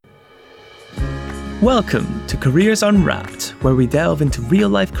Welcome to Careers Unwrapped, where we delve into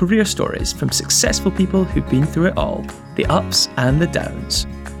real-life career stories from successful people who've been through it all, the ups and the downs.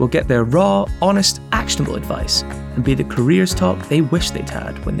 We'll get their raw, honest, actionable advice and be the careers talk they wish they'd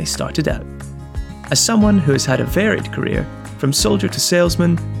had when they started out. As someone who has had a varied career, from soldier to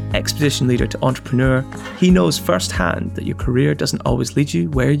salesman, expedition leader to entrepreneur, he knows firsthand that your career doesn't always lead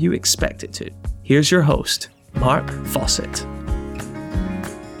you where you expect it to. Here's your host, Mark Fawcett.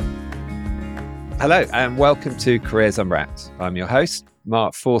 Hello and welcome to Careers Unwrapped. I'm your host,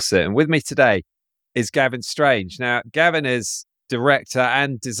 Mark Fawcett, and with me today is Gavin Strange. Now, Gavin is director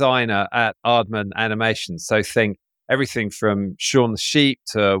and designer at Aardman Animation. So think everything from Shaun the Sheep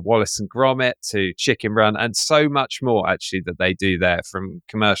to Wallace and Gromit to Chicken Run and so much more actually that they do there, from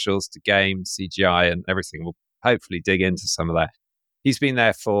commercials to games, CGI and everything. We'll hopefully dig into some of that. He's been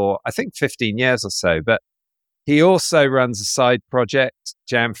there for, I think, 15 years or so, but he also runs a side project,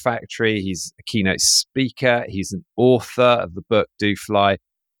 Jam Factory. He's a keynote speaker. He's an author of the book Do Fly.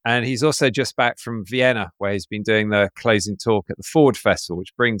 And he's also just back from Vienna, where he's been doing the closing talk at the Forward Festival,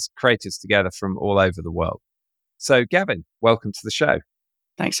 which brings creatives together from all over the world. So, Gavin, welcome to the show.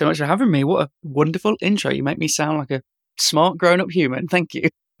 Thanks so much for having me. What a wonderful intro. You make me sound like a smart grown-up human. Thank you.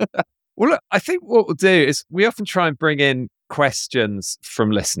 Well, look, I think what we'll do is we often try and bring in questions from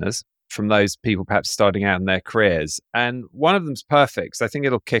listeners, from those people perhaps starting out in their careers. And one of them's perfect, so I think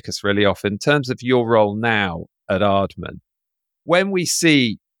it'll kick us really off in terms of your role now at Aardman. When we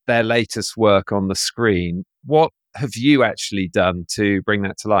see their latest work on the screen, what have you actually done to bring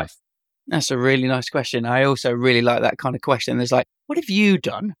that to life? That's a really nice question. I also really like that kind of question. There's like, what have you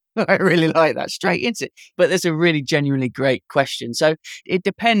done? I really like that, straight into it. But there's a really genuinely great question. So it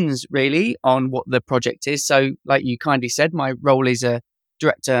depends really on what the project is. So like you kindly said, my role is a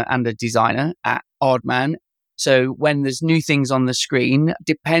director and a designer at Aardman. So when there's new things on the screen,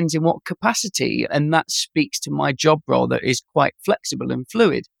 depends in what capacity. And that speaks to my job role that is quite flexible and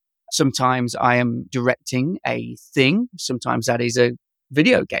fluid. Sometimes I am directing a thing. Sometimes that is a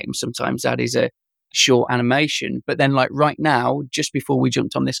video game. Sometimes that is a short animation. But then like right now, just before we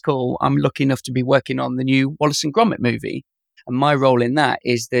jumped on this call, I'm lucky enough to be working on the new Wallace and Gromit movie. And my role in that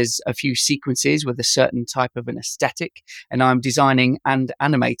is there's a few sequences with a certain type of an aesthetic, and I'm designing and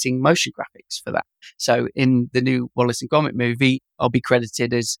animating motion graphics for that. So in the new Wallace and Gromit movie, I'll be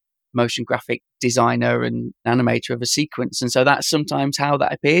credited as motion graphic designer and animator of a sequence. And so that's sometimes how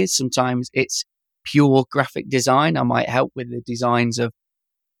that appears. Sometimes it's pure graphic design. I might help with the designs of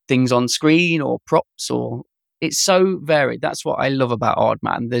things on screen or props, or it's so varied. That's what I love about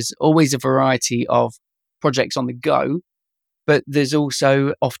Aardman. There's always a variety of projects on the go, but there's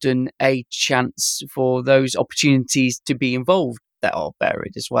also often a chance for those opportunities to be involved that are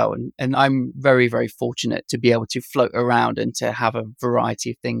varied as well. And I'm very, very fortunate to be able to float around and to have a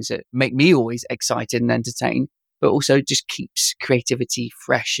variety of things that make me always excited and entertained, but also just keeps creativity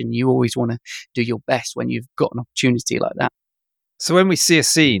fresh. And you always want to do your best when you've got an opportunity like that. So when we see a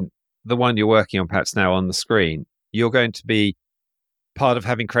scene, the one you're working on perhaps now on the screen, you're going to be part of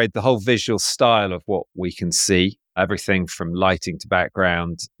having created the whole visual style of what we can see. Everything from lighting to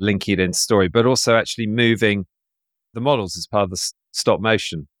background, linking it into story, but also actually moving the models as part of the stop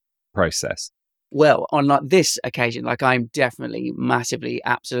motion process. Well, on like this occasion, like I'm definitely massively,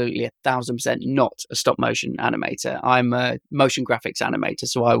 absolutely 1,000% not a stop motion animator. I'm a motion graphics animator,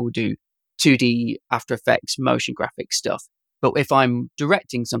 so I will do 2D After Effects motion graphic stuff. But if I'm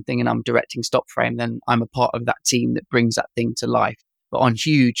directing something and I'm directing stop frame, then I'm a part of that team that brings that thing to life. But on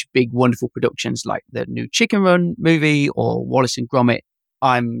huge, big, wonderful productions like the new Chicken Run movie or Wallace and Gromit,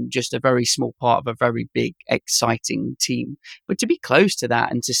 I'm just a very small part of a very big, exciting team. But to be close to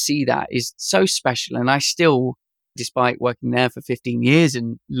that and to see that is so special. And I still, despite working there for 15 years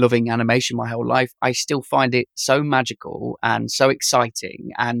and loving animation my whole life, I still find it so magical and so exciting.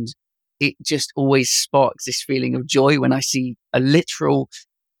 And it just always sparks this feeling of joy when I see a literal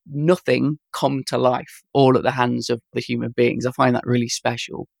nothing come to life all at the hands of the human beings. I find that really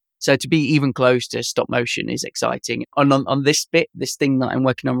special. So to be even close to stop motion is exciting. On this bit, this thing that I'm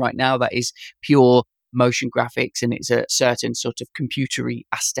working on right now, that is pure motion graphics and it's a certain sort of computery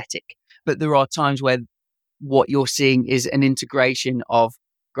aesthetic. But there are times where what you're seeing is an integration of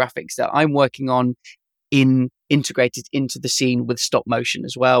graphics that I'm working on integrated into the scene with stop motion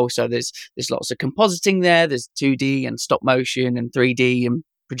as well. So there's lots of compositing there. There's 2D and stop motion and 3D and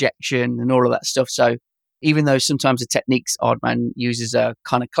projection and all of that stuff. So even though sometimes the techniques Aardman uses are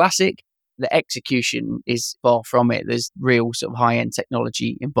kind of classic, the execution is far from it. There's real sort of high-end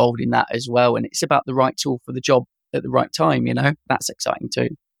technology involved in that as well. And it's about the right tool for the job at the right time, you know? That's exciting too.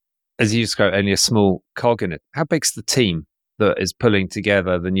 As you described, only a small cog in it. How big's the team that is pulling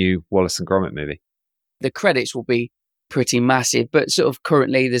together the new Wallace and Gromit movie? the credits will be pretty massive. But sort of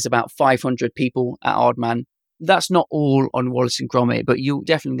currently there's about 500 people at Aardman. That's not all on Wallace and Gromit, but you're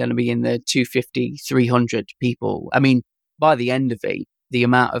definitely going to be in the 250, 300 people. I mean, by the end of it, the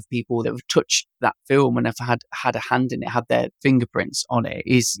amount of people that have touched that film and have had a hand in it, had their fingerprints on it,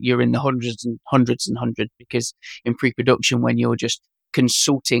 is you're in the hundreds and hundreds and hundreds, because in pre-production, when you're just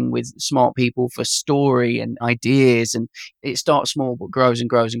consulting with smart people for story and ideas, and it starts small but grows and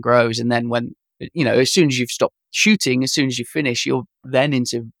grows and grows. And then when, as soon as you've stopped shooting, as soon as you finish, you're then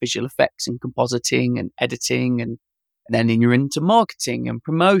into visual effects and compositing and editing, and then you're into marketing and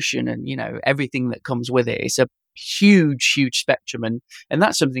promotion and, everything that comes with it. It's a huge spectrum, and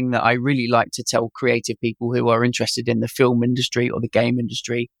that's something that I really like to tell creative people who are interested in the film industry or the game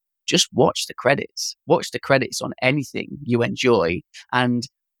industry. Just watch the credits on anything you enjoy, and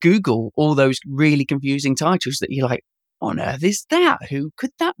Google all those really confusing titles that you're like, on earth is that? Who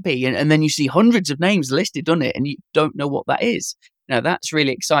could that be? And then you see hundreds of names listed on it and you don't know what that is. Now that's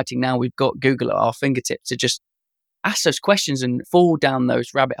really exciting. Now we've got Google at our fingertips to just ask those questions and fall down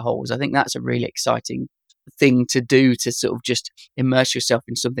those rabbit holes. I think that's a really exciting thing to do, to sort of just immerse yourself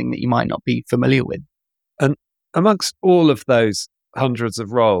in something that you might not be familiar with. And amongst all of those hundreds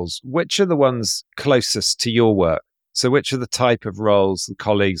of roles, which are the ones closest to your work? So which are the type of roles and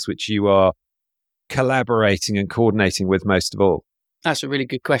colleagues which you are collaborating and coordinating with most of all? That's a really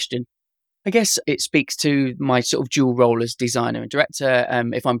good question. I guess it speaks to my sort of dual role as designer and director.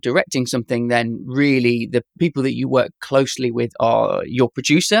 If I'm directing something, then really the people that you work closely with are your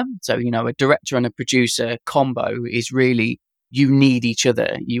producer. So, a director and a producer combo is really, you need each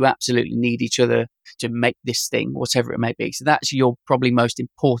other. You absolutely need each other to make this thing, whatever it may be. So that's your probably most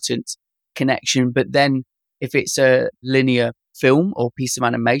important connection. But then if it's a linear film or piece of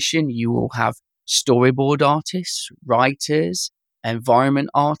animation, you will have storyboard artists, writers, environment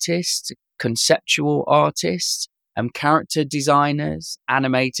artists, conceptual artists, character designers,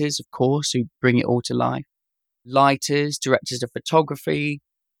 animators, of course, who bring it all to life, lighters, directors of photography,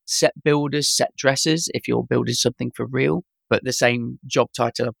 set builders, set dressers, if you're building something for real. But the same job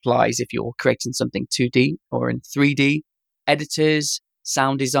title applies if you're creating something 2D or in 3D, editors,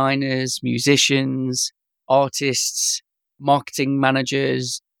 sound designers, musicians, artists, marketing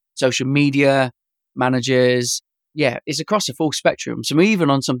managers, social media managers. Yeah, it's across a full spectrum. So even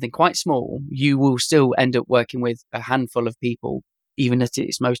on something quite small, you will still end up working with a handful of people, even at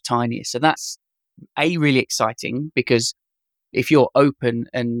its most tiniest. So that's really exciting, because if you're open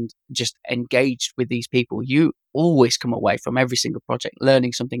and just engaged with these people, you always come away from every single project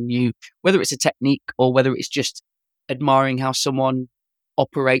learning something new, whether it's a technique or whether it's just admiring how someone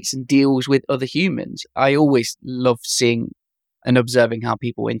operates and deals with other humans. I always love seeing and observing how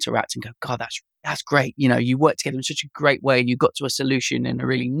people interact and go, God, that's great. You work together in such a great way. You got to a solution in a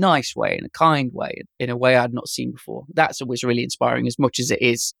really nice way, in a kind way, in a way I'd not seen before. That's always really inspiring, as much as it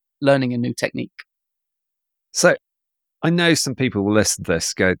is learning a new technique. So I know some people will listen to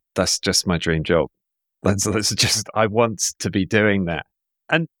this, go, that's just my dream job. That's just, I want to be doing that.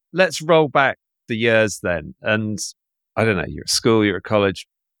 And let's roll back the years then. And I don't know, you're at school, you're at college.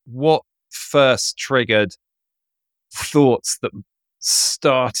 What first triggered thoughts that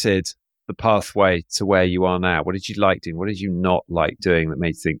started the pathway to where you are now? What did you like doing? What did you not like doing that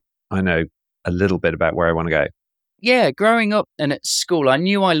made you think, I know a little bit about where I want to go? Yeah, growing up and at school, I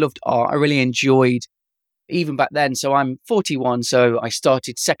knew I loved art. I really enjoyed, even back then. So I'm 41. So I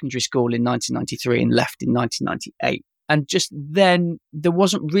started secondary school in 1993 and left in 1998. And just then there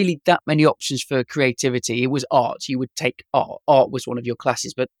wasn't really that many options for creativity. It was art. You would take art. Art was one of your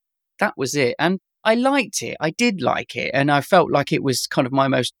classes, but that was it. And I liked it. I did like it. And I felt like it was kind of my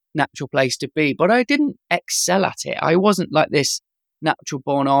most natural place to be, but I didn't excel at it. I wasn't like this natural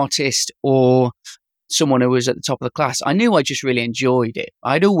born artist or someone who was at the top of the class. I knew I just really enjoyed it.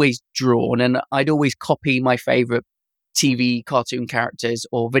 I'd always drawn and I'd always copy my favorite TV cartoon characters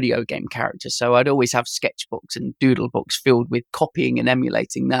or video game characters. So I'd always have sketchbooks and doodle books filled with copying and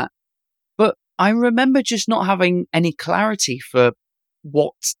emulating that. But I remember just not having any clarity for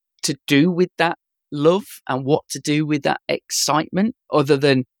what to do with that love and what to do with that excitement, other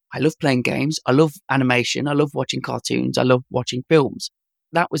than I love playing games, I love animation, I love watching cartoons, I love watching films.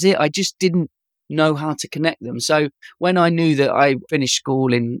 That was it. I just didn't know how to connect them. So when I knew that I finished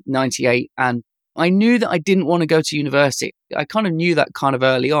school in 98 and I knew that I didn't want to go to university, I kind of knew that kind of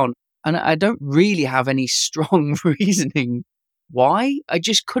early on. And I don't really have any strong reasoning why. I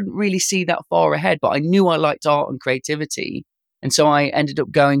just couldn't really see that far ahead, but I knew I liked art and creativity. And so I ended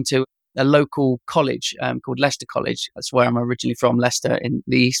up going to a local college called Leicester College. That's where I'm originally from, Leicester in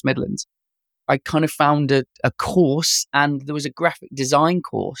the East Midlands. I kind of found a course, and there was a graphic design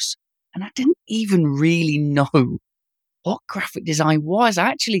course And I didn't even really know what graphic design was. I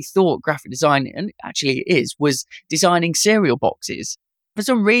actually thought graphic design, and actually it is, was designing cereal boxes. For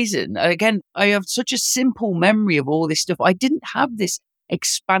some reason, again, I have such a simple memory of all this stuff. I didn't have this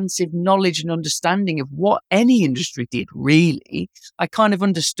expansive knowledge and understanding of what any industry did, really. I kind of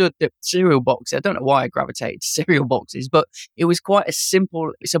understood that cereal boxes, I don't know why I gravitated to cereal boxes, but it was quite a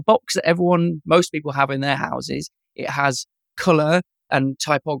simple, it's a box that most people have in their houses. It has color and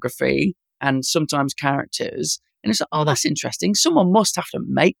typography and sometimes characters. And it's like, oh, that's interesting. Someone must have to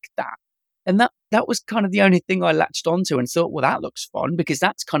make that. And that was kind of the only thing I latched onto and thought, well, that looks fun, because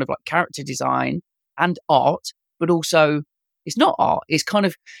that's kind of like character design and art, but also it's not art. It's kind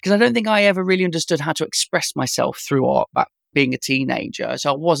of, because I don't think I ever really understood how to express myself through art back being a teenager.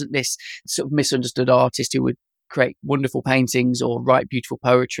 So I wasn't this sort of misunderstood artist who would create wonderful paintings or write beautiful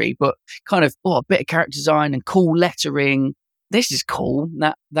poetry, but kind of, a bit of character design and cool lettering. This is cool.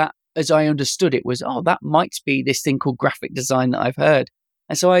 That as I understood it was, that might be this thing called graphic design that I've heard.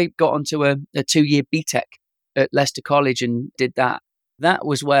 And so I got onto a 2-year BTEC at Leicester College and did that. That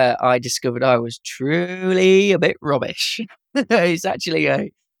was where I discovered I was truly a bit rubbish. It's actually a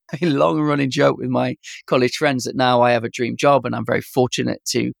long-running joke with my college friends that now I have a dream job and I'm very fortunate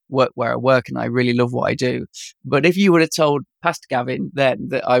to work where I work and I really love what I do. But if you would have told Pastor Gavin then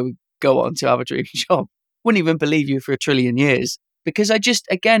that I would go on to have a dream job, wouldn't even believe you for a trillion years. Because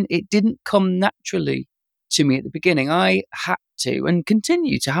it didn't come naturally to me at the beginning. I had to and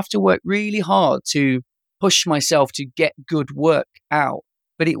continue to have to work really hard to push myself to get good work out.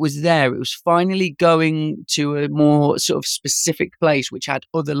 But it was there. It was finally going to a more sort of specific place, which had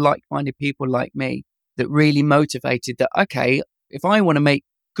other like-minded people like me, that really motivated that, okay, if I want to make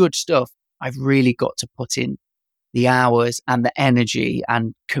good stuff, I've really got to put in the hours and the energy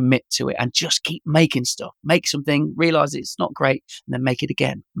and commit to it and just keep making stuff. Make something, realize it's not great, and then make it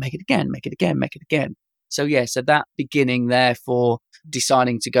again, make it again, make it again, make it again. So that beginning there for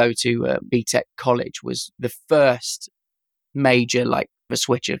deciding to go to BTEC college was the first major a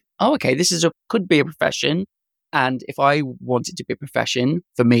switch of, okay, this could be a profession. And if I want it to be a profession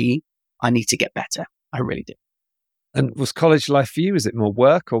for me, I need to get better. I really do. And was college life for you? Was it more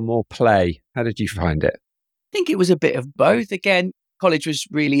work or more play? How did you find it? I think it was a bit of both. Again, college was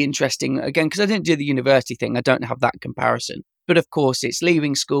really interesting, again, because I didn't do the university thing. I don't have that comparison. But of course, it's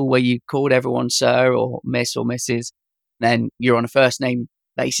leaving school where you called everyone sir or miss or Mrs. Then you're on a first name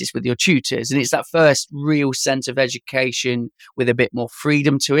basis with your tutors. And it's that first real sense of education with a bit more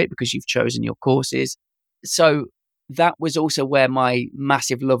freedom to it because you've chosen your courses. So that was also where my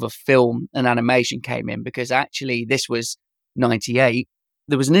massive love of film and animation came in, because actually this was 98.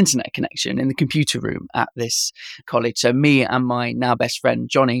 There was an internet connection in the computer room at this college. So me and my now best friend,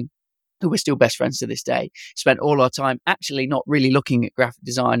 Johnny, who we're still best friends to this day, spent all our time actually not really looking at graphic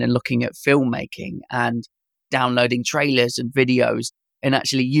design and looking at filmmaking and downloading trailers and videos and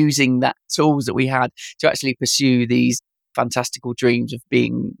actually using that tools that we had to actually pursue these fantastical dreams of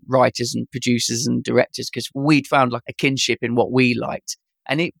being writers and producers and directors, because we'd found a kinship in what we liked.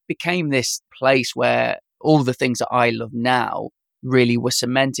 And it became this place where all the things that I love now really were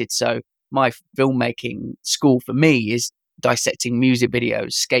cemented. So my filmmaking school for me is dissecting music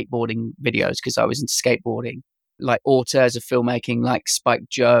videos, skateboarding videos, because I was into skateboarding, auteurs of filmmaking like Spike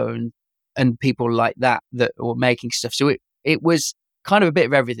Jonze and people like that were making stuff. So it was kind of a bit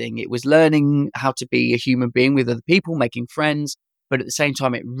of everything. It was learning how to be a human being with other people, making friends, but at the same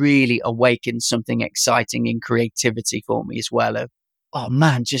time, it really awakened something exciting in creativity for me as well. Of, oh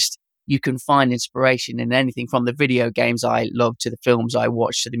man, just you can find inspiration in anything from the video games I love to the films I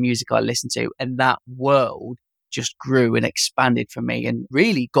watch to the music I listen to. And that world just grew and expanded for me and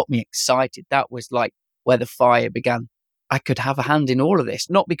really got me excited. That was where the fire began. I could have a hand in all of this,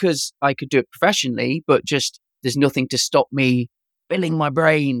 not because I could do it professionally, but just there's nothing to stop me filling my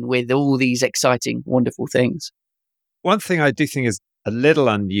brain with all these exciting, wonderful things. One thing I do think is a little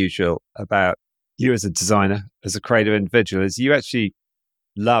unusual about you as a designer, as a creative individual, is you actually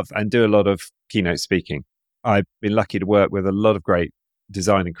love and do a lot of keynote speaking. I've been lucky to work with a lot of great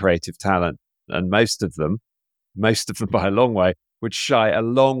design and creative talent, and most of them by a long way, would shy a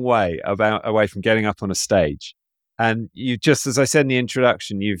long way away from getting up on a stage. And you just, as I said in the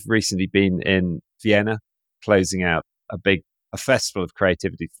introduction, you've recently been in Vienna, closing out a festival of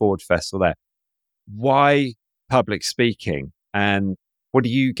creativity, Ford Festival there. Why public speaking, and what do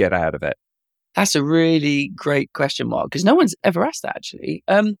you get out of it? That's a really great question, Mark, because no one's ever asked that, actually.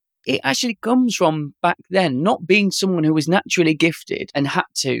 It actually comes from back then, not being someone who was naturally gifted and had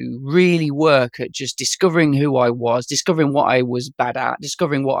to really work at just discovering who I was, discovering what I was bad at,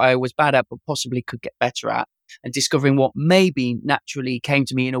 discovering what I was bad at but possibly could get better at, and discovering what maybe naturally came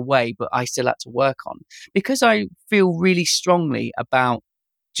to me in a way, but I still had to work on. Because I feel really strongly about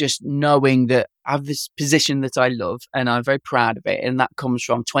just knowing that I have this position that I love and I'm very proud of it. And that comes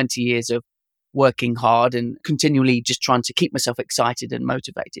from 20 years of working hard and continually just trying to keep myself excited and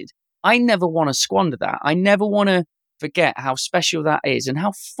motivated. I never want to squander that. I never want to forget how special that is and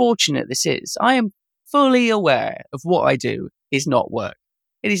how fortunate this is. I am fully aware of what I do is not work.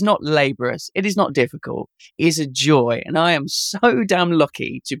 It is not laborious. It is not difficult. It is a joy. And I am so damn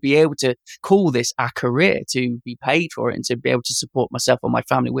lucky to be able to call this a career, to be paid for it and to be able to support myself and my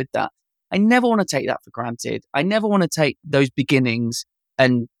family with that. I never want to take that for granted. I never want to take those beginnings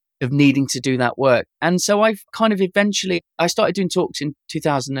and of needing to do that work. And so I've kind of eventually, I started doing talks in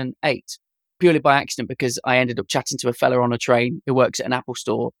 2008, purely by accident, because I ended up chatting to a fella on a train who works at an Apple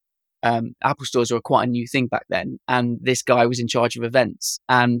store. Apple stores were quite a new thing back then. And this guy was in charge of events.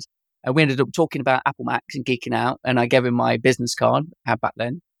 And we ended up talking about Apple Macs and geeking out. And I gave him my business card I had back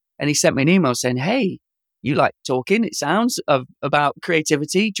then. And he sent me an email saying, hey, you like talking, it sounds, about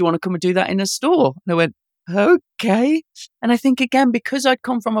creativity. Do you want to come and do that in a store? And I went, okay. And I think, again, because I'd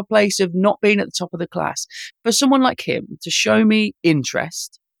come from a place of not being at the top of the class, for someone like him to show me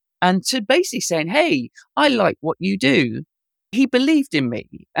interest and to basically saying, hey, I like what you do. He believed in me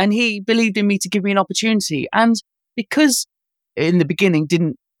and he believed in me to give me an opportunity. And because in the beginning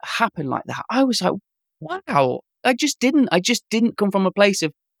didn't happen like that, I was like, wow, I just didn't come from a place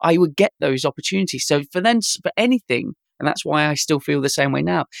of I would get those opportunities. So for anything, and that's why I still feel the same way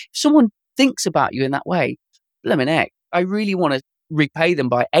now. If someone thinks about you in that way, blimmin' heck, I really want to repay them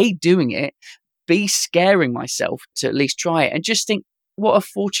by A, doing it, B, scaring myself to at least try it, and just think, what a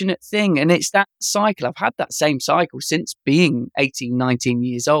fortunate thing. And it's that cycle. I've had that same cycle since being 18, 19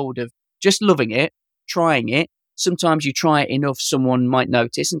 years old of just loving it, trying it. Sometimes you try it enough, someone might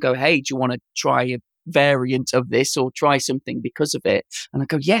notice and go, hey, do you want to try a variant of this or try something because of it? And I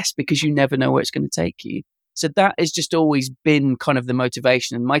go, yes, because you never know where it's going to take you. So that has just always been kind of the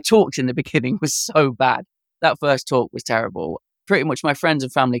motivation. And my talks in the beginning was so bad. That first talk was terrible. Pretty much my friends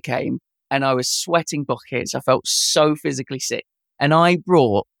and family came and I was sweating buckets. I felt so physically sick. And I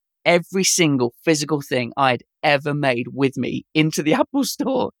brought every single physical thing I'd ever made with me into the Apple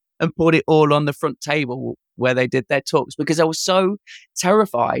store and put it all on the front table where they did their talks, because I was so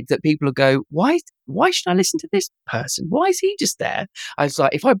terrified that people would go, why should I listen to this person? Why is he just there? I was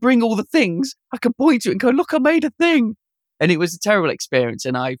like, if I bring all the things, I can point to it and go, look, I made a thing. And it was a terrible experience.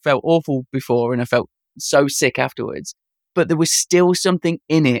 And I felt awful before and I felt so sick afterwards. But there was still something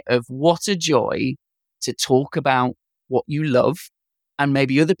in it of what a joy to talk about what you love, and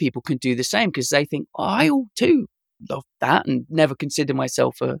maybe other people can do the same because they think, oh, I too love that, and never consider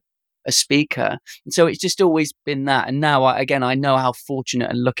myself a speaker. And so it's just always been that. And now I know how fortunate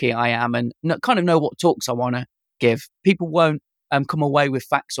and lucky I am, and kind of know what talks I want to give. People won't come away with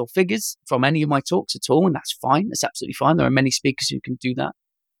facts or figures from any of my talks at all, and that's fine. That's absolutely fine. There are many speakers who can do that.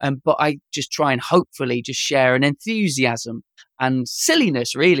 But I just try and hopefully just share an enthusiasm and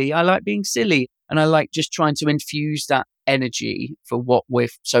silliness, really. I like being silly. And I like just trying to infuse that energy for what we're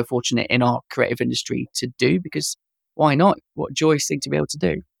so fortunate in our creative industry to do, because why not? What a joyous thing to be able to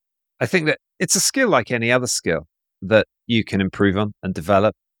do. I think that it's a skill like any other skill that you can improve on and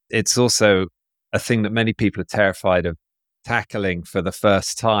develop. It's also a thing that many people are terrified of tackling for the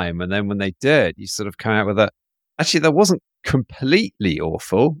first time. And then when they do it, you sort of come out with actually, that wasn't completely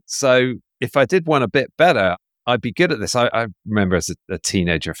awful. So if I did one a bit better, I'd be good at this. I remember as a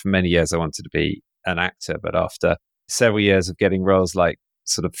teenager, for many years, I wanted to be an actor. But after several years of getting roles like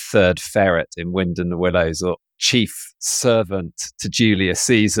sort of third ferret in Wind in the Willows or chief servant to Julius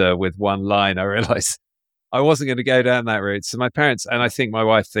Caesar with one line, I realized I wasn't going to go down that route. So my parents, and I think my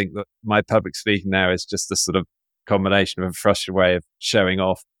wife, think that my public speaking now is just a sort of combination of a frustrated way of showing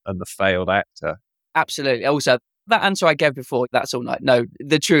off and the failed actor. Absolutely. Also, that answer I gave before, that's all right. No,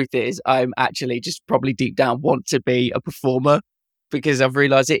 the truth is I'm actually just probably deep down want to be a performer, because I've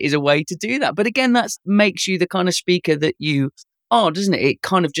realized it is a way to do that. But again, that makes you the kind of speaker that you are, doesn't it? It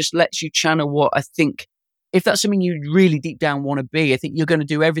kind of just lets you channel what I think, if that's something you really deep down want to be, I think you're going to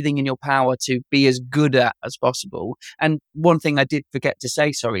do everything in your power to be as good at as possible. And one thing I did forget to say,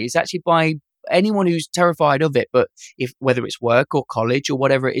 is actually by anyone who's terrified of it, but whether it's work or college or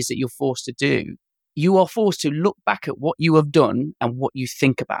whatever it is that you're forced to do, you are forced to look back at what you have done and what you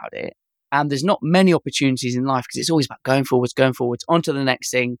think about it. And there's not many opportunities in life because it's always about going forwards, on to the next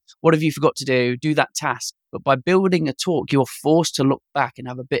thing. What have you forgot to do? Do that task. But by building a talk, you're forced to look back and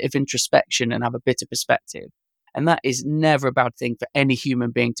have a bit of introspection and have a bit of perspective. And that is never a bad thing for any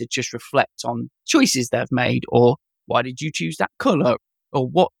human being, to just reflect on choices they've made, or why did you choose that color? or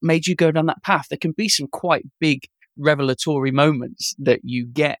what made you go down that path? There can be some quite big revelatory moments that you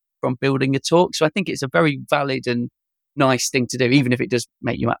get from building a talk. So I think it's a very valid and nice thing to do, even if it does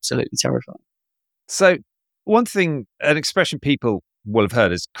make you absolutely terrified. So one thing, an expression people will have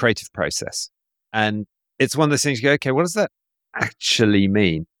heard is creative process. And it's one of those things you go, okay, what does that actually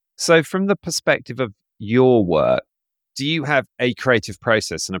mean? So from the perspective of your work, do you have a creative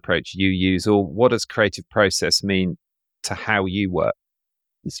process and approach you use, or what does creative process mean to how you work?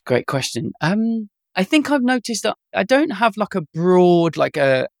 It's a great question. I think I've noticed that I don't have like a broad, like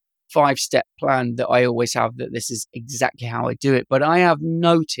a 5-step plan that I always have, that this is exactly how I do it. But I have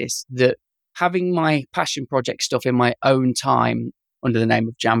noticed that having my passion project stuff in my own time under the name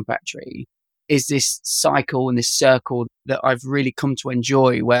of Jam Factory is this cycle and this circle that I've really come to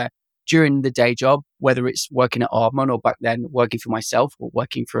enjoy, where during the day job, whether it's working at Aardman or back then working for myself or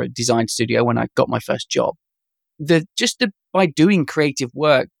working for a design studio when I got my first job, by doing creative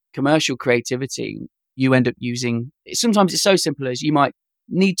work, commercial creativity, you end up using, sometimes it's so simple as you might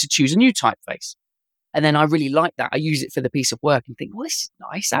need to choose a new typeface. And then I really like that. I use it for the piece of work and think, well, this is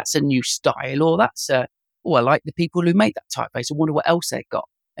nice. That's a new style. Or I like the people who make that typeface. I wonder what else they've got.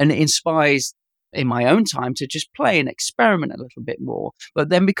 And it inspires in my own time to just play and experiment a little bit more. But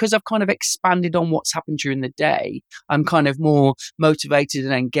then because I've kind of expanded on what's happened during the day, I'm kind of more motivated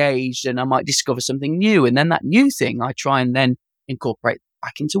and engaged, and I might discover something new. And then that new thing I try and then incorporate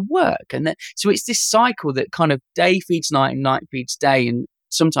back into work. And then, so it's this cycle that kind of day feeds night and night feeds day. And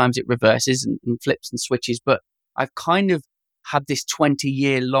sometimes it reverses and flips and switches. But I've kind of had this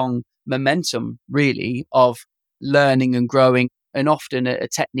 20-year-long momentum, really, of learning and growing. And often a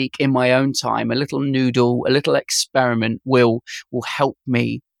technique in my own time, a little noodle, a little experiment will help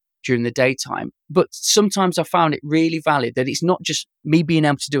me during the daytime. But sometimes I found it really valid that it's not just me being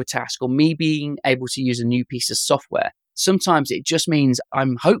able to do a task or me being able to use a new piece of software. Sometimes it just means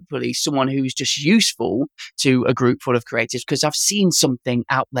I'm hopefully someone who's just useful to a group full of creatives because I've seen something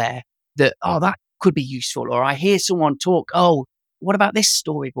out there that, that could be useful. Or I hear someone talk, what about this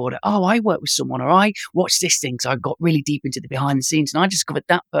storyboard? I work with someone, or I watched this thing. So I got really deep into the behind the scenes and I discovered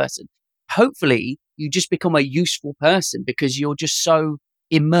that person. Hopefully you just become a useful person because you're just so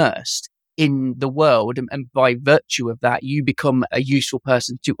immersed in the world. And by virtue of that, you become a useful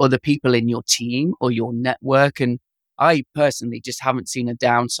person to other people in your team or your network. And I personally just haven't seen a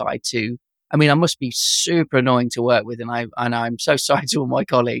downside to, I must be super annoying to work with. And I'm so sorry to all my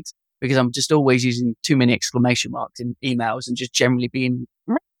colleagues, because I'm just always using too many exclamation marks in emails and just generally being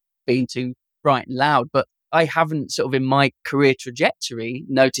too bright and loud. But I haven't sort of in my career trajectory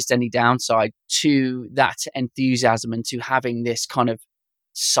noticed any downside to that enthusiasm and to having this kind of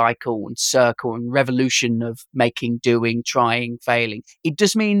cycle and circle and revolution of making, doing, trying, failing. It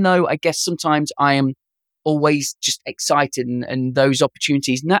does mean, though, I guess sometimes I am always just excited and those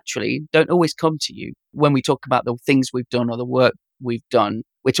opportunities naturally don't always come to you. When we talk about the things we've done or the work we've done,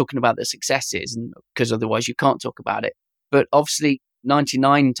 we're talking about the successes, and because otherwise you can't talk about it. But obviously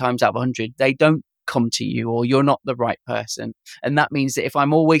 99 times out of 100, they don't come to you, or you're not the right person. And that means that if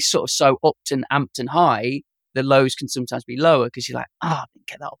I'm always sort of so upped and amped and high, the lows can sometimes be lower because you're like, I didn't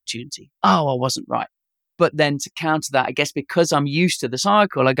get that opportunity. I wasn't right. But then to counter that, I guess because I'm used to the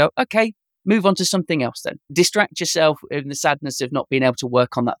cycle, I go, okay, move on to something else then. Distract yourself in the sadness of not being able to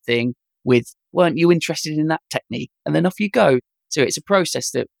work on that thing with, weren't you interested in that technique? And then off you go. So it's a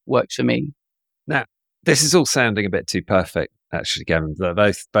process that works for me. Now, this is all sounding a bit too perfect, actually, Gavin.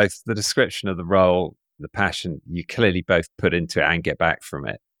 Both the description of the role, the passion, you clearly both put into it and get back from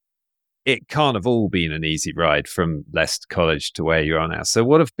it. It can't have all been an easy ride from Leicester College to where you are now. So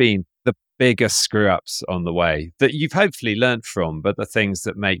what have been the biggest screw-ups on the way that you've hopefully learned from, but the things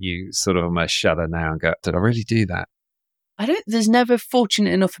that make you sort of almost shudder now and go, did I really do that? There's never,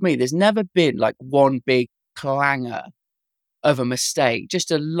 fortunate enough for me, there's never been like one big clanger of a mistake,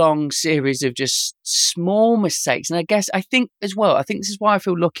 just a long series of just small mistakes. And I think this is why I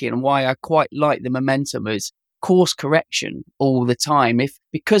feel lucky and why I quite like the momentum is course correction all the time.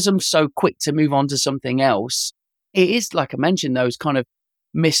 Because I'm so quick to move on to something else, it is, like I mentioned, those kind of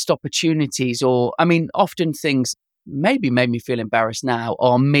missed opportunities, or, often things maybe made me feel embarrassed now,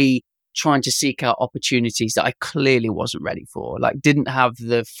 or me trying to seek out opportunities that I clearly wasn't ready for, like didn't have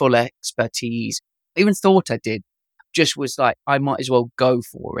the full expertise, even thought I did. Just was like, I might as well go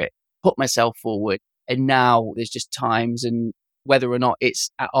for it, put myself forward. And now there's just times, and whether or not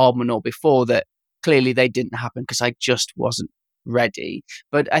it's at Aardman or before, that clearly they didn't happen because I just wasn't ready.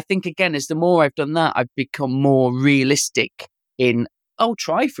 But I think, again, as the more I've done that, I've become more realistic in, I'll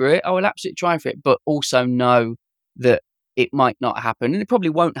try for it. I will absolutely try for it. But also know that it might not happen, and it probably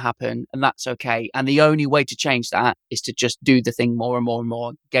won't happen, and that's okay. And the only way to change that is to just do the thing more and more and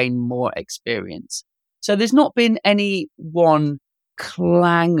more, gain more experience. So there's not been any one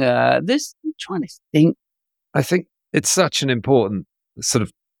clangor. I'm trying to think. I think it's such an important sort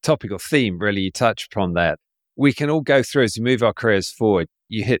of topic or theme, really, you touch upon that. We can all go through as we move our careers forward.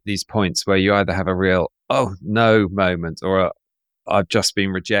 You hit these points where you either have a real, oh no moment, or I've just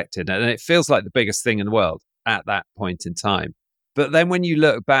been rejected. And it feels like the biggest thing in the world at that point in time. But then when you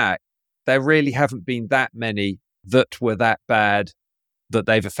look back, there really haven't been that many that were that bad that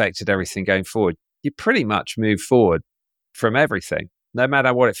they've affected everything going forward. You pretty much move forward from everything, no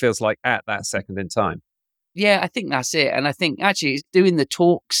matter what it feels like at that second in time. Yeah, I think that's it. And I think actually it's doing the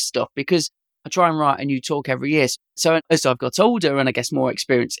talk stuff, because I try and write a new talk every year. So as I've got older and I guess more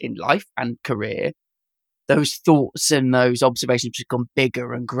experience in life and career, those thoughts and those observations become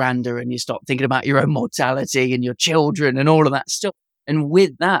bigger and grander, and you start thinking about your own mortality and your children and all of that stuff. And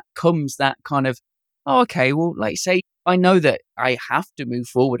with that comes that kind of, oh, okay, well, like say, I know that I have to move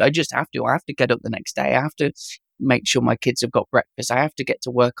forward. I just have to. I have to get up the next day. I have to make sure my kids have got breakfast. I have to get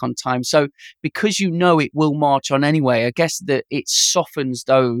to work on time. So because you know it will march on anyway, I guess that it softens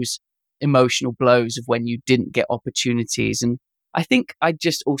those emotional blows of when you didn't get opportunities. And I think I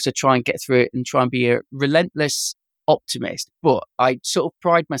just also try and get through it and try and be a relentless optimist. But I sort of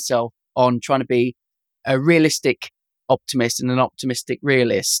pride myself on trying to be a realistic optimist and an optimistic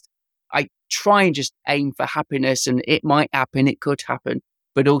realist. I try and just aim for happiness, and it might happen, it could happen,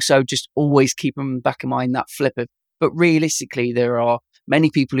 but also just always keep in the back of mind that flip of, but realistically, there are many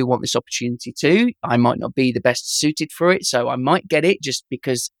people who want this opportunity too. I might not be the best suited for it, so I might get it just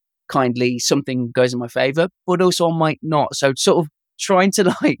because kindly something goes in my favor, but also I might not. So sort of trying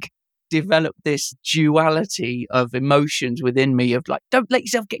to develop this duality of emotions within me of don't let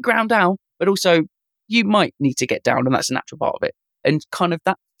yourself get ground down, but also you might need to get down, and that's a natural part of it. And kind of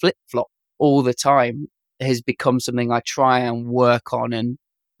that flip-flop all the time has become something I try and work on,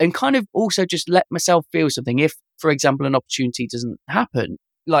 and kind of also just let myself feel something. If, for example, an opportunity doesn't happen,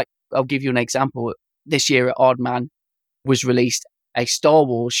 I'll give you an example. This year at Aardman was released a Star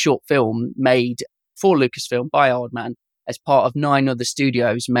Wars short film made for Lucasfilm by Aardman as part of 9 other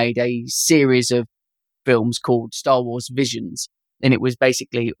studios, made a series of films called Star Wars Visions. And it was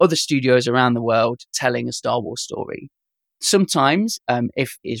basically other studios around the world telling a Star Wars story. Sometimes,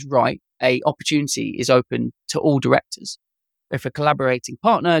 if it's right, a opportunity is open to all directors. If a collaborating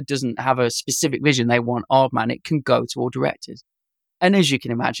partner doesn't have a specific vision, they want Aardman, it can go to all directors. And as you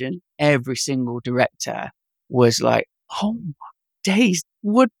can imagine, every single director was like, oh my days,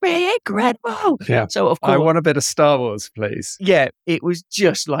 would be incredible. Yeah. So of course, I want a bit of Star Wars, please. Yeah, it was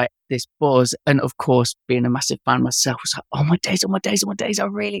just like this buzz. And of course, being a massive fan myself, was like, oh my days, oh my days, oh my days, I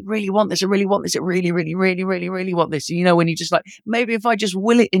really, really want this. I really want this. I really, really, really, really, really want this. You know, when you just maybe if I just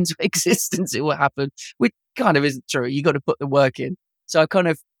will it into existence, it will happen, which kind of isn't true. You got to put the work in. So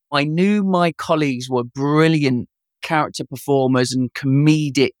I knew my colleagues were brilliant character performers and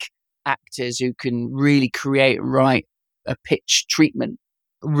comedic actors who can really create and write a pitch treatment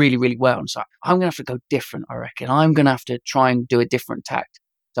really, really well. And so I'm going to have to go different, I reckon. I'm going to have to try and do a different tact.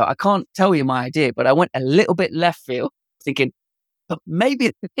 So I can't tell you my idea, but I went a little bit left field thinking, but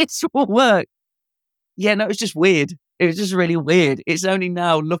maybe this will work. Yeah, no, it was just weird. It was just really weird. It's only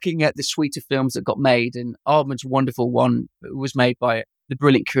now looking at the suite of films that got made, and Aardman's wonderful one was made by the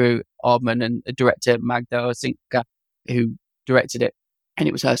brilliant crew, Aardman, and the director, Magda, I think, who directed it. And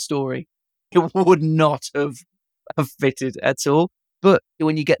it was her story. It would not have fitted at all. But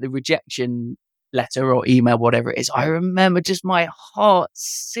when you get the rejection letter or email, whatever it is, I remember just my heart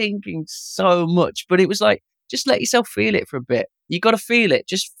sinking so much. But it was like, just let yourself feel it for a bit. You got to feel it.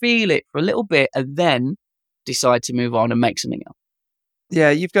 Just feel it for a little bit and then decide to move on and make something else.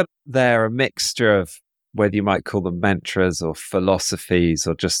 Yeah, you've got there a mixture of whether you might call them mantras or philosophies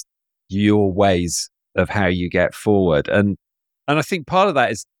or just your ways of how you get forward. And I think part of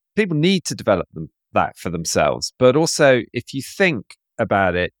that is people need to develop that for themselves. But also, if you think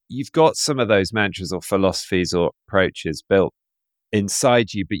about it, you've got some of those mantras or philosophies or approaches built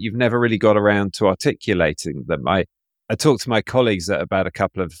inside you, but you've never really got around to articulating them. I talk to my colleagues about a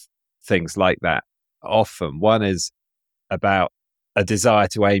couple of things like that often. One is about a desire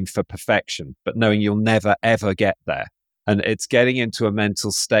to aim for perfection, but knowing you'll never, ever get there. And it's getting into a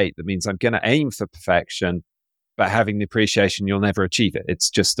mental state that means I'm going to aim for perfection, but having the appreciation you'll never achieve it. It's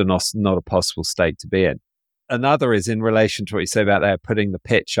just not a possible state to be in. Another is in relation to what you say about there, putting the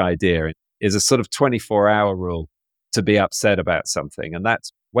pitch idea in, is a sort of 24-hour rule to be upset about something. And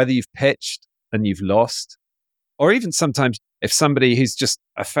that's whether you've pitched and you've lost, Or even sometimes if somebody who's just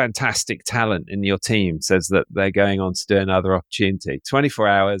a fantastic talent in your team says that they're going on to do another opportunity, 24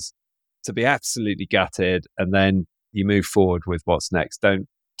 hours to be absolutely gutted, and then you move forward with what's next. Don't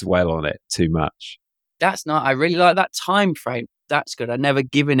dwell on it too much. I really like that time frame. That's good. I've never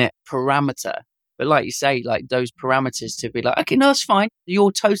given it parameter. But like you say, like those parameters to be like, okay, no, it's fine.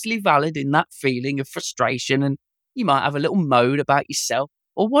 You're totally valid in that feeling of frustration. And you might have a little moan about yourself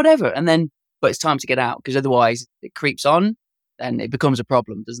or whatever. And then, but it's time to get out, because otherwise it creeps on and it becomes a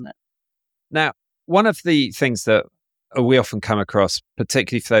problem, doesn't it? Now, one of the things that we often come across,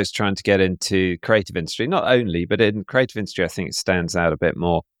 particularly for those trying to get into creative industry, not only, but in creative industry, I think it stands out a bit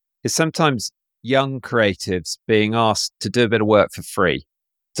more, is sometimes young creatives being asked to do a bit of work for free,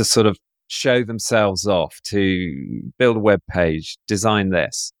 to sort of show themselves off, to build a web page, design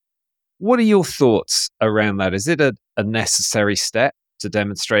this. What are your thoughts around that? Is it a necessary step to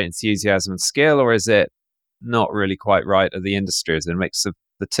demonstrate enthusiasm and skill, or is it not really quite right at the industry? Is it a mix of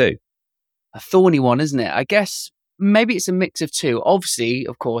the two? A thorny one, isn't it? I guess maybe it's a mix of two. Obviously,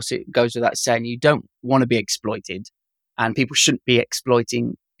 of course, it goes without saying, you don't want to be exploited, and people shouldn't be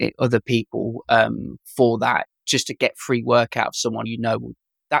exploiting other people for that, just to get free work out of someone.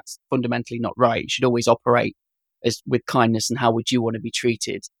 That's fundamentally not right. You should always operate with kindness and how would you want to be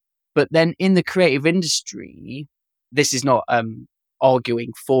treated. But then in the creative industry, this is not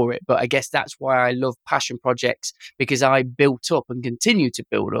arguing for it, but I guess that's why I love passion projects, because I built up and continue to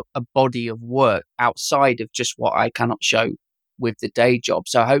build up a body of work outside of just what I cannot show with the day job.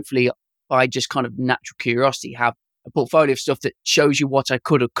 So hopefully I just kind of natural curiosity have a portfolio of stuff that shows you what I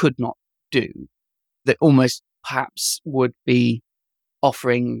could or could not do, that almost perhaps would be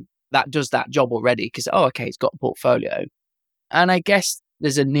offering that does that job already, because, okay, it's got a portfolio. And I guess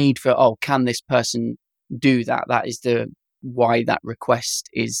there's a need for, can this person do that? That is why that request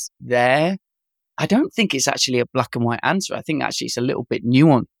is there. I don't think it's actually a black and white answer. I think actually it's a little bit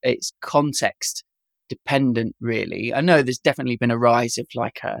nuanced. It's context dependent, really. I know there's definitely been a rise of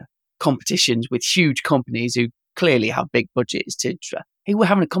competitions with huge companies who clearly have big budgets to, hey, we're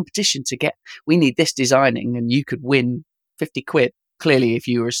having a competition we need this designing, and you could win 50 quid. Clearly, if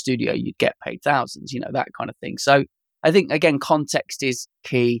you were a studio, you'd get paid thousands, that kind of thing. So I think, again, context is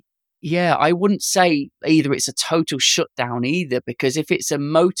key. Yeah, I wouldn't say either it's a total shutdown either, because if it's a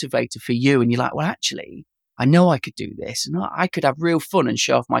motivator for you and you're like, well, actually, I know I could do this and I could have real fun and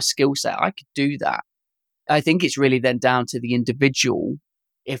show off my skill set, I could do that. I think it's really then down to the individual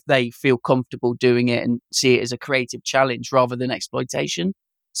if they feel comfortable doing it and see it as a creative challenge rather than exploitation.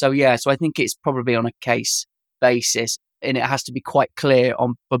 So I think it's probably on a case basis, and it has to be quite clear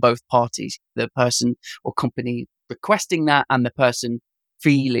for both parties, the person or company requesting that and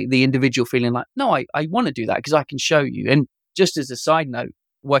the individual feeling like, no, I want to do that because I can show you. And just as a side note,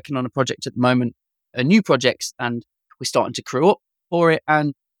 working on a project at the moment, a new project, and we're starting to crew up for it,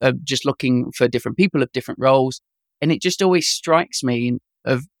 and just looking for different people of different roles. And it just always strikes me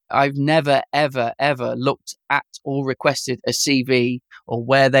I've never, ever, ever looked at or requested a CV or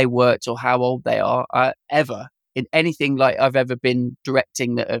where they worked or how old they are, ever, in anything like I've ever been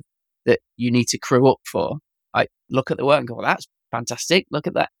directing that you need to crew up for. I look at the work and go, well, that's fantastic. Look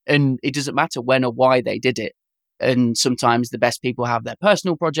at that. And it doesn't matter when or why they did it. And sometimes the best people have their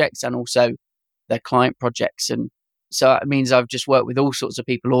personal projects and also their client projects. And so it means I've just worked with all sorts of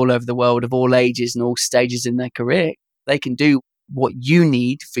people all over the world of all ages and all stages in their career. They can do what you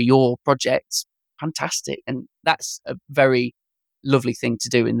need for your projects. Fantastic. And that's a very lovely thing to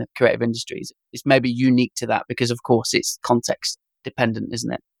do in the creative industries. It's maybe unique to that because, of course, it's context dependent,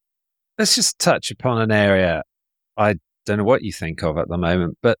 isn't it? Let's just touch upon an area I don't know what you think of at the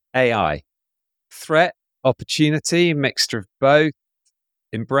moment, but AI. Threat, opportunity, mixture of both,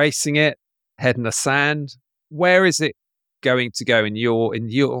 embracing it, head in the sand. Where is it going to go in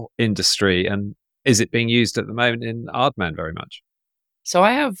your industry, and is it being used at the moment in Aardman very much? So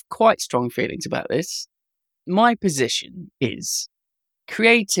I have quite strong feelings about this. My position is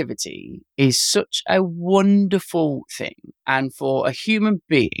creativity is such a wonderful thing, and for a human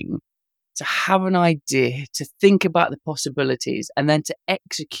being to have an idea, to think about the possibilities, and then to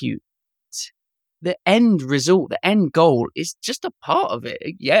execute the end result, the end goal is just a part of it.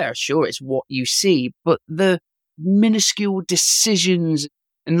 Yeah, sure, it's what you see, but the minuscule decisions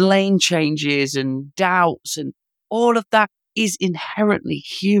and lane changes and doubts and all of that is inherently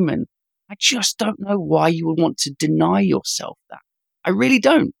human. I just don't know why you would want to deny yourself that. I really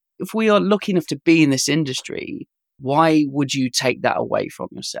don't. If we are lucky enough to be in this industry, why would you take that away from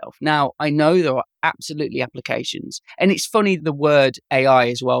yourself? Now, I know there are absolutely applications. And it's funny, the word AI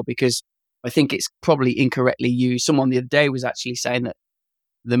as well, because I think it's probably incorrectly used. Someone the other day was actually saying that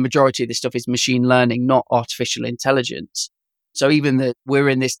the majority of this stuff is machine learning, not artificial intelligence. So even that we're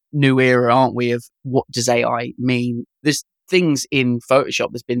in this new era, aren't we, of what does AI mean? There's things in Photoshop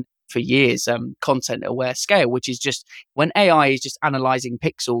that's been for years, content aware scale, which is just when AI is just analyzing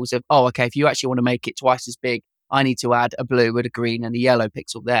pixels of, oh, okay, if you actually want to make it twice as big, I need to add a blue and a green and a yellow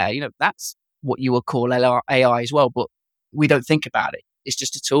pixel there. That's what you would call AI as well, but we don't think about it. It's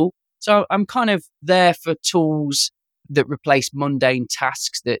just a tool. So I'm kind of there for tools that replace mundane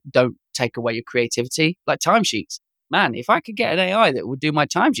tasks that don't take away your creativity, like timesheets. Man, if I could get an AI that would do my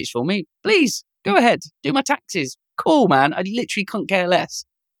timesheets for me, please go ahead, do my taxes. Cool, man. I literally couldn't care less.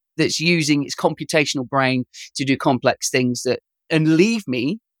 That's using its computational brain to do complex things and leave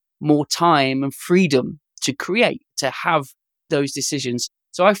me more time and freedom to create, to have those decisions.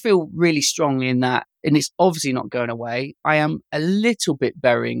 So I feel really strongly in that. And it's obviously not going away. I am a little bit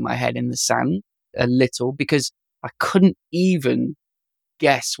burying my head in the sand, a little, because I couldn't even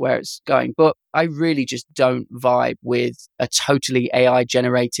guess where it's going. But I really just don't vibe with a totally AI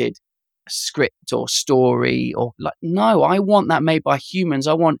generated script or story or no, I want that made by humans.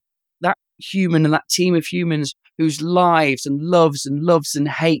 I want that human and that team of humans whose lives and loves and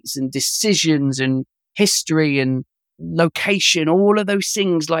hates and decisions and history and location, all of those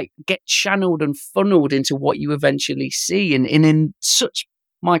things get channeled and funneled into what you eventually see and in such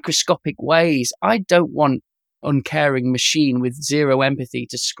microscopic ways. I don't want uncaring machine with zero empathy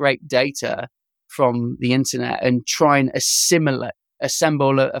to scrape data from the internet and try and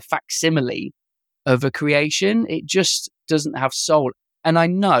assemble a facsimile of a creation. It just doesn't have soul. And I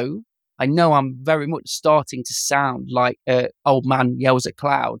know I'm very much starting to sound like an old man yells at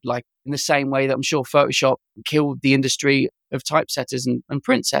cloud, like in the same way that I'm sure Photoshop killed the industry of typesetters and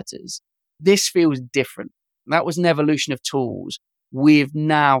print setters. This feels different. That was an evolution of tools. We're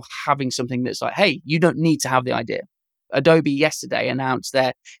now having something that's like, hey, you don't need to have the idea. Adobe yesterday announced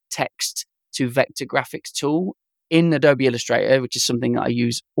their text to vector graphics tool in Adobe Illustrator, which is something that I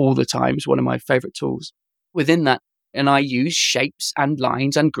use all the time. It's one of my favorite tools. Within that, and I use shapes and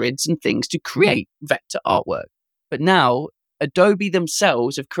lines and grids and things to create vector artwork. But now Adobe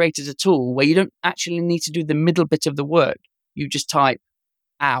themselves have created a tool where you don't actually need to do the middle bit of the work. You just type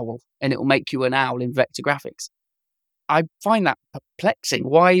owl and it will make you an owl in vector graphics. I find that perplexing.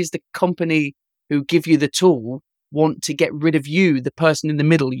 Why is the company who give you the tool want to get rid of you, the person in the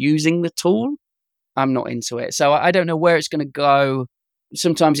middle using the tool? I'm not into it. So I don't know where it's going to go.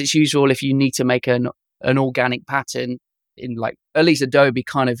 Sometimes it's useful if you need to make an organic pattern in at least Adobe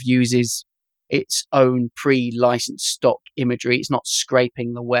kind of uses its own pre-licensed stock imagery. It's not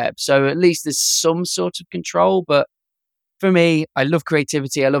scraping the web. So at least there's some sort of control. But for me, I love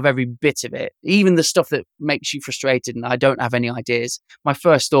creativity. I love every bit of it. Even the stuff that makes you frustrated and I don't have any ideas. My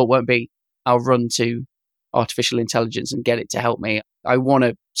first thought won't be, I'll run to artificial intelligence and get it to help me. I want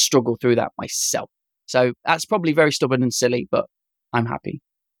to struggle through that myself. So that's probably very stubborn and silly, but I'm happy.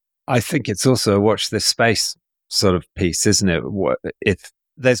 I think it's also a watch this space sort of piece, isn't it? If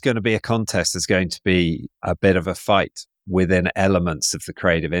there's going to be a contest, there's going to be a bit of a fight within elements of the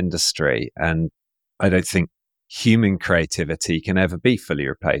creative industry. And I don't think human creativity can ever be fully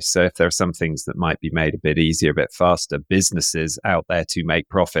replaced. So if there are some things that might be made a bit easier, a bit faster, businesses out there to make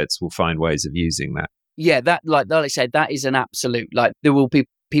profits will find ways of using that. Yeah, that, like I said, that is an absolute, there will be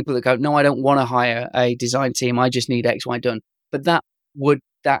people that go, no, I don't want to hire a design team. I just need X, Y done. But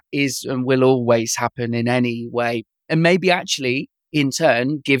that is and will always happen in any way. And maybe actually in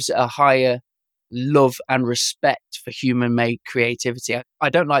turn gives a higher love and respect for human made creativity. I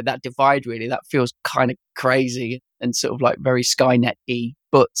don't like that divide really. That feels kind of crazy and sort of very Skynet-y.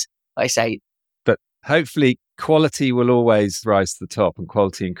 But like I say, but hopefully quality will always rise to the top, and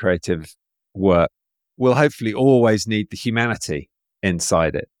quality and creative work will hopefully always need the humanity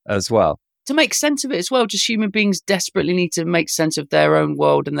inside it as well. To make sense of it as well, just human beings desperately need to make sense of their own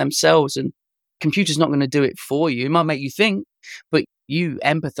world and themselves. And computer's not going to do it for you. It might make you think, but you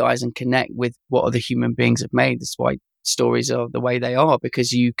empathize and connect with what other human beings have made. That's why stories are the way they are,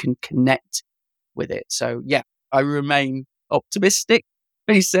 because you can connect with it. So yeah, I remain optimistic,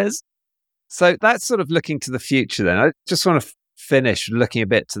 he says. So that's sort of looking to the future then. I just want to finish looking a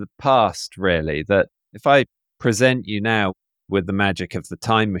bit to the past, really, that if I present you now with the magic of the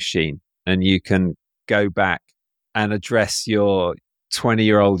time machine, and you can go back and address your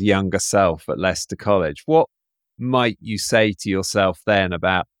 20-year-old younger self at Leicester College, what might you say to yourself then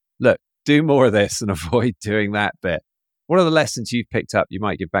about, look, do more of this and avoid doing that bit? What are the lessons you've picked up you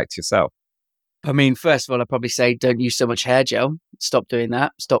might give back to yourself? I mean, first of all, I'd probably say don't use so much hair gel. Stop doing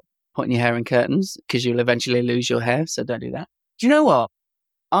that. Stop putting your hair in curtains because you'll eventually lose your hair. So don't do that. Do you know what?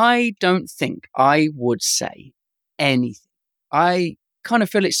 I don't think I would say anything. I kind of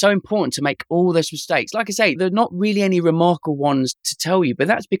feel it's so important to make all those mistakes. Like I say, there are not really any remarkable ones to tell you, but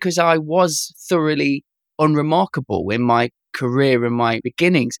that's because I was thoroughly unremarkable in my career and my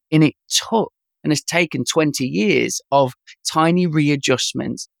beginnings. And it took and has taken 20 years of tiny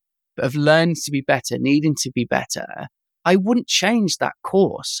readjustments, of learning to be better, needing to be better. I wouldn't change that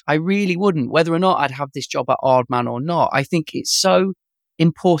course. I really wouldn't, whether or not I'd have this job at Aardman or not. I think it's so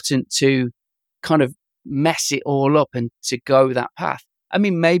important to kind of mess it all up and to go that path. I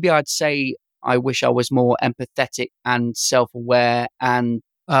mean, maybe I'd say I wish I was more empathetic and self-aware and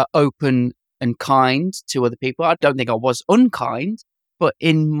open and kind to other people. I don't think I was unkind, but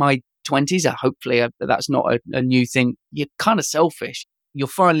in my 20s, hopefully that's not a new thing. You're kind of selfish. You're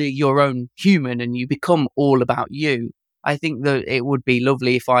finally your own human and you become all about you. I think that it would be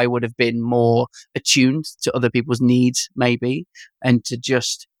lovely if I would have been more attuned to other people's needs, maybe, and to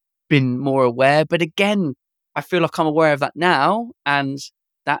just been more aware. But again, I feel like I'm aware of that now, and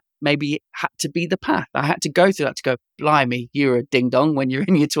that maybe had to be the path. I had to go through that to go, blimey, you're a ding dong when you're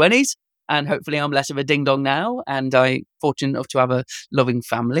in your 20s. And hopefully I'm less of a ding dong now. And I'm fortunate enough to have a loving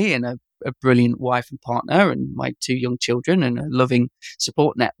family and a brilliant wife and partner and my 2 young children and a loving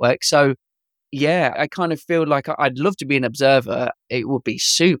support network. So yeah, I kind of feel like I'd love to be an observer. It would be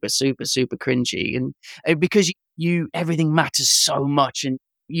super, super, super cringy. And because everything matters so much and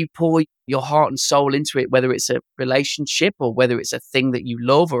you pour your heart and soul into it, whether it's a relationship or whether it's a thing that you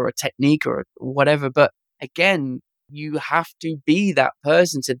love or a technique or whatever. But again, you have to be that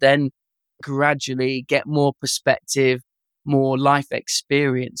person to then gradually get more perspective, more life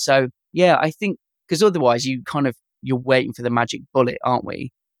experience. So yeah, I think because otherwise you're waiting for the magic bullet, aren't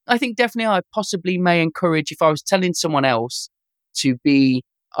we? I think definitely I possibly may encourage, if I was telling someone else to be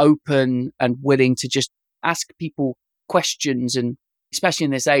open and willing to just ask people questions, and especially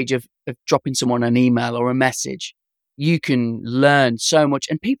in this age of dropping someone an email or a message, you can learn so much.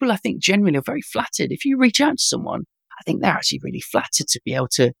 And people, I think, generally are very flattered. If you reach out to someone, I think they're actually really flattered to be able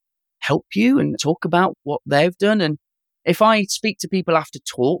to help you and talk about what they've done. And if I speak to people after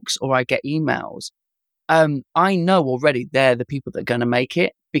talks or I get emails, I know already they're the people that are going to make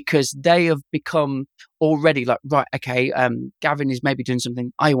it, because they have become already like, right, okay, Gavin is maybe doing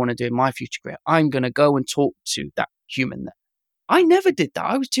something I want to do in my future career. I'm going to go and talk to that human there. I never did that.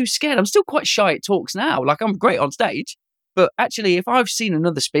 I was too scared. I'm still quite shy at talks now. Like, I'm great on stage, but actually, if I've seen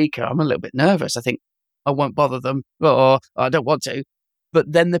another speaker, I'm a little bit nervous. I think I won't bother them, or I don't want to.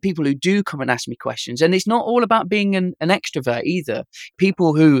 But then the people who do come and ask me questions, and it's not all about being an extrovert either.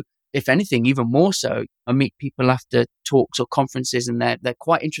 People who, if anything, even more so, I meet people after talks or conferences and they're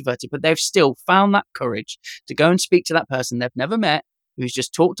quite introverted, but they've still found that courage to go and speak to that person they've never met, who's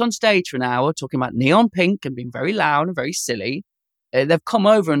just talked on stage for an hour, talking about neon pink and being very loud and very silly. They've come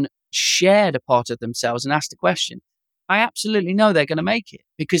over and shared a part of themselves and asked a question. I absolutely know they're going to make it,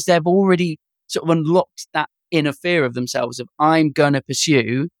 because they've already sort of unlocked that inner fear of themselves of, I'm going to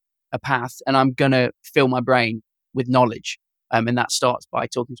pursue a path and I'm going to fill my brain with knowledge. And that starts by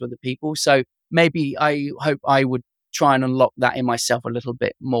talking to other people. So maybe I hope I would try and unlock that in myself a little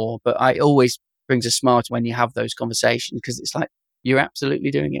bit more. But it always brings a smile when you have those conversations, because it's like, you're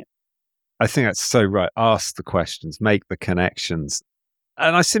absolutely doing it. I think that's so right. Ask the questions, make the connections.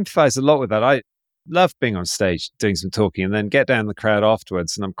 And I sympathize a lot with that. I love being on stage, doing some talking, and then get down the crowd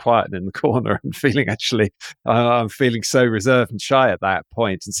afterwards and I'm quiet in the corner and feeling I'm feeling so reserved and shy at that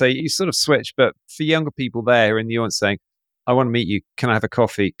point. And so you sort of switch. But for younger people there in the audience saying, I want to meet you. Can I have a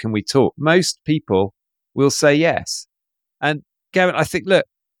coffee? Can we talk? Most people will say yes. And Gavin, I think, look,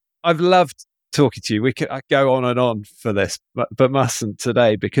 I've loved talking to you. I go on and on for this, but mustn't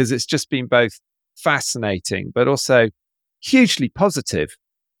today, because it's just been both fascinating, but also hugely positive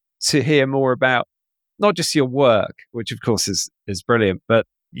to hear more about not just your work, which of course is brilliant, but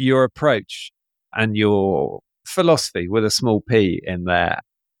your approach and your philosophy with a small p in there.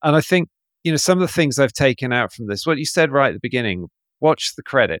 And I think, some of the things I've taken out from this, what you said right at the beginning, watch the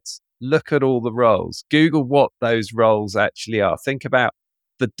credits, look at all the roles, Google what those roles actually are. Think about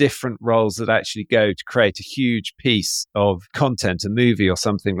the different roles that actually go to create a huge piece of content, a movie or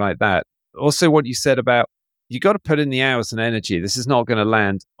something like that. Also, what you said about, you got to put in the hours and energy. This is not going to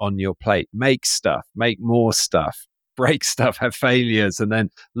land on your plate. Make stuff, make more stuff, break stuff, have failures, and then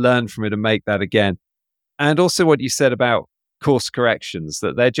learn from it and make that again. And also what you said about course corrections,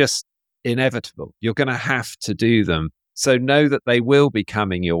 that they're just inevitable. You're going to have to do them. So know that they will be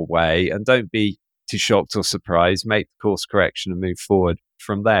coming your way and don't be too shocked or surprised. Make the course correction and move forward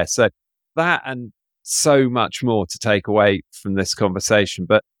from there. So that and so much more to take away from this conversation.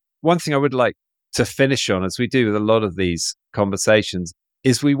 But one thing I would like to finish on, as we do with a lot of these conversations,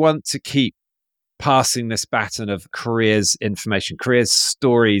 is we want to keep passing this baton of careers information, careers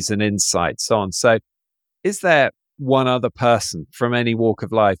stories and insights on. So is there one other person from any walk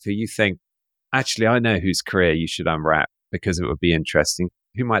of life who you think, actually, I know whose career you should unwrap because it would be interesting?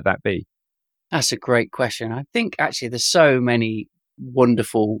 Who might that be? That's a great question. I think actually there's so many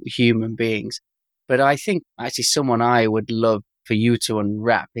wonderful human beings, but I think actually someone I would love for you to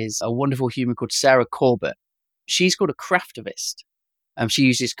unwrap is a wonderful human called Sarah Corbett. She's called a craftivist. She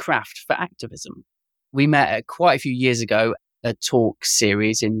uses craft for activism. We met quite a few years ago at a talk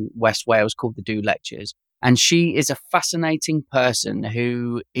series in West Wales called the Do Lectures. And she is a fascinating person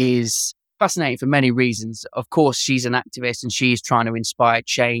who is fascinating for many reasons. Of course, she's an activist and she's trying to inspire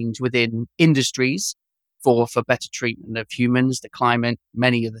change within industries for better treatment of humans, the climate,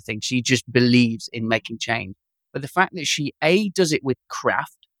 many other things. She just believes in making change. But the fact that she, does it with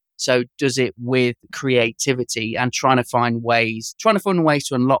craft, so does it with creativity and trying to find ways to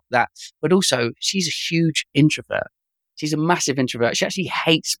unlock that. But also, she's a huge introvert. She's a massive introvert. She actually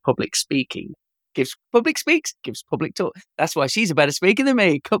hates public speaking. Gives public talk. That's why she's a better speaker than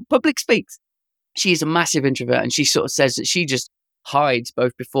me. Public speaks. She's a massive introvert, and she sort of says that she just hides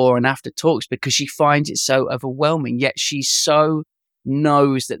both before and after talks because she finds it so overwhelming. Yet she so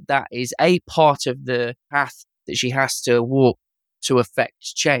knows that is a part of the path that she has to walk to affect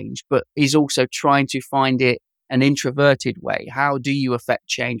change, but is also trying to find it an introverted way. How do you affect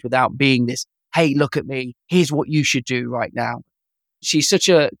change without being this, hey, look at me, here's what you should do right now? She's such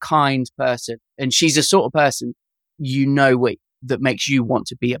a kind person, and she's a sort of person that makes you want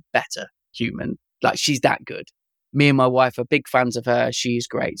to be a better human. Like, she's that good. Me and my wife are big fans of her. She's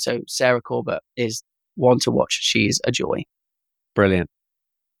great. So Sarah Corbett is one to watch. She's a joy. Brilliant.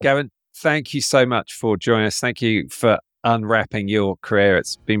 Gavin, thank you so much for joining us. Thank you for unwrapping your career.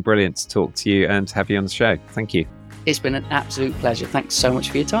 It's been brilliant to talk to you and have you on the show. Thank you. It's been an absolute pleasure. Thanks so much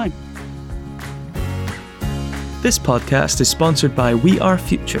for your time. This podcast is sponsored by We Are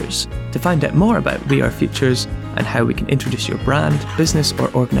Futures. To find out more about We Are Futures and how we can introduce your brand, business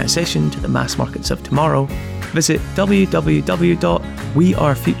or organisation to the mass markets of tomorrow, visit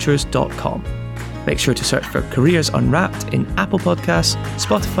www.wearefutures.com. Make sure to search for Careers Unwrapped in Apple Podcasts,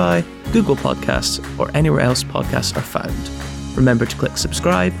 Spotify, Google Podcasts, or anywhere else podcasts are found. Remember to click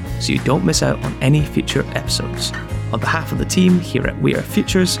subscribe so you don't miss out on any future episodes. On behalf of the team here at We Are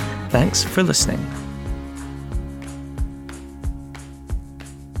Futures, thanks for listening.